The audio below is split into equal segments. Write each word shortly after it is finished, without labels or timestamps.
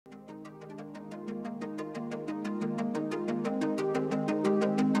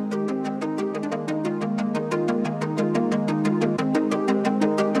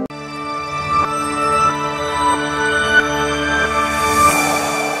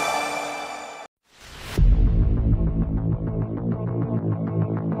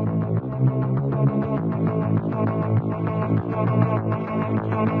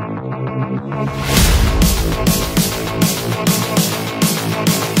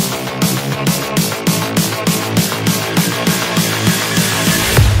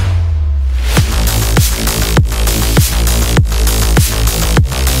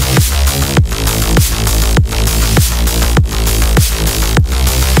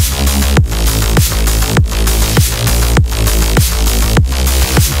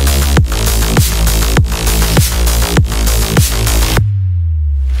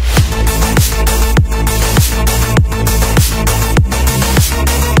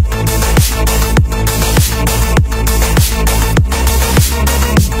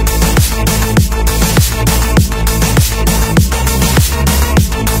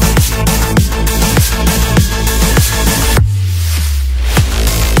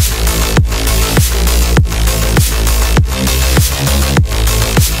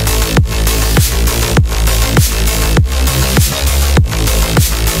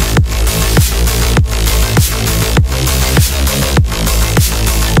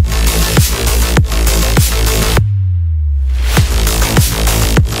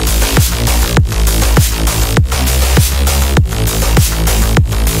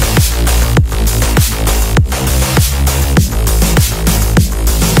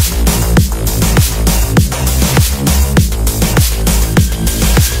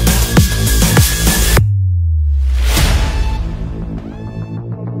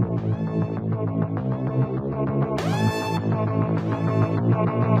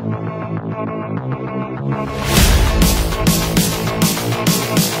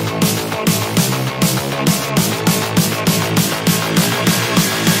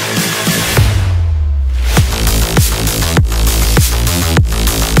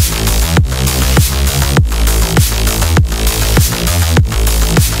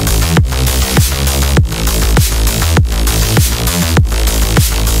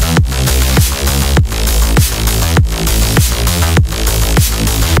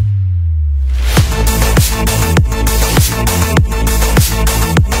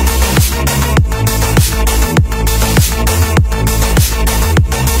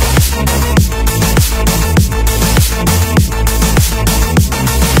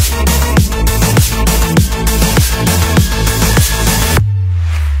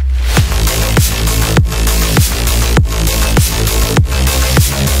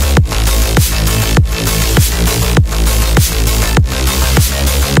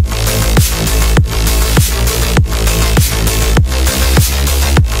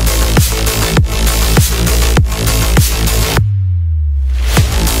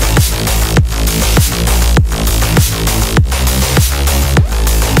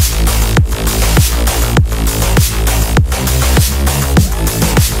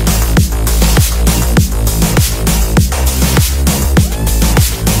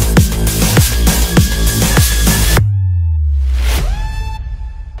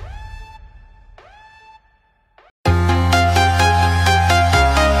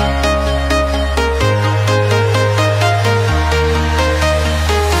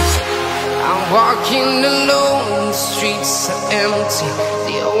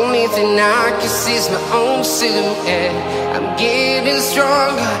The only thing I can see is my own silhouette. I'm getting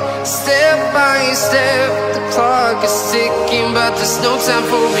stronger, step by step. The clock is ticking, but there's no time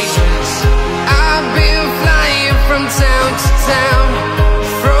for regrets. I've been flying from town to town,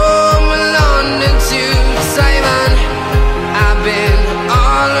 from London to Taiwan. I've been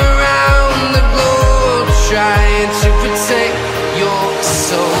all around the globe, trying to protect your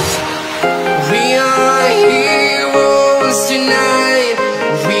soul. We are heroes tonight.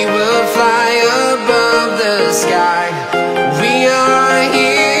 We will fly above the sky. We are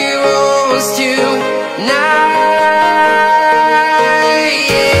heroes tonight.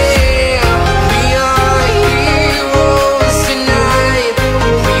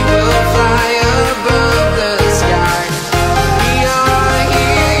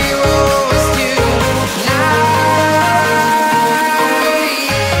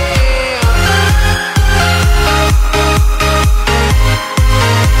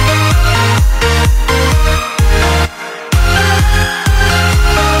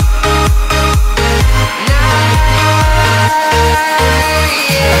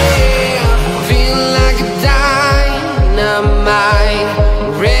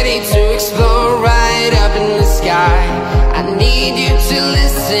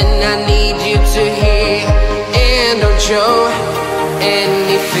 Show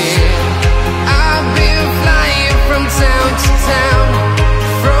any fear. I've been flying from town to town,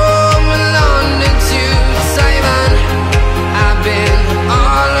 from London to Taiwan. I've been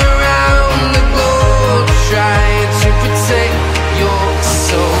all around the globe, trying to protect your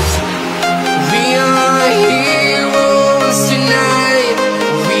soul. We are heroes tonight.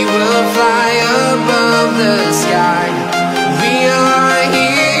 We will fly above the sky. We are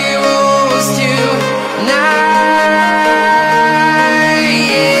heroes tonight.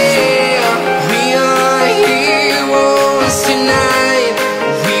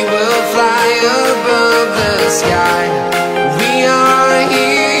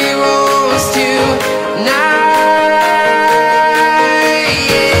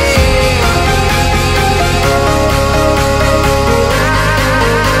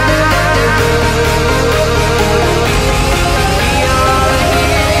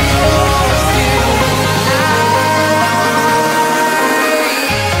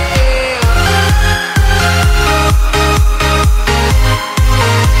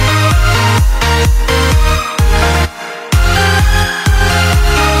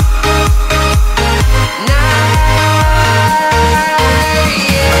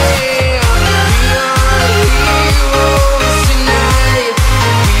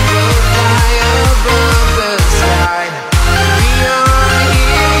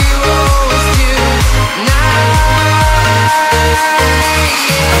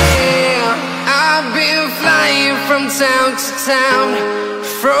 Town to town,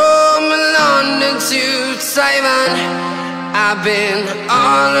 from London to Taiwan. I've been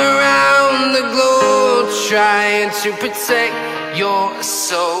all around the globe, trying to protect your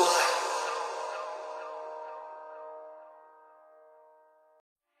soul.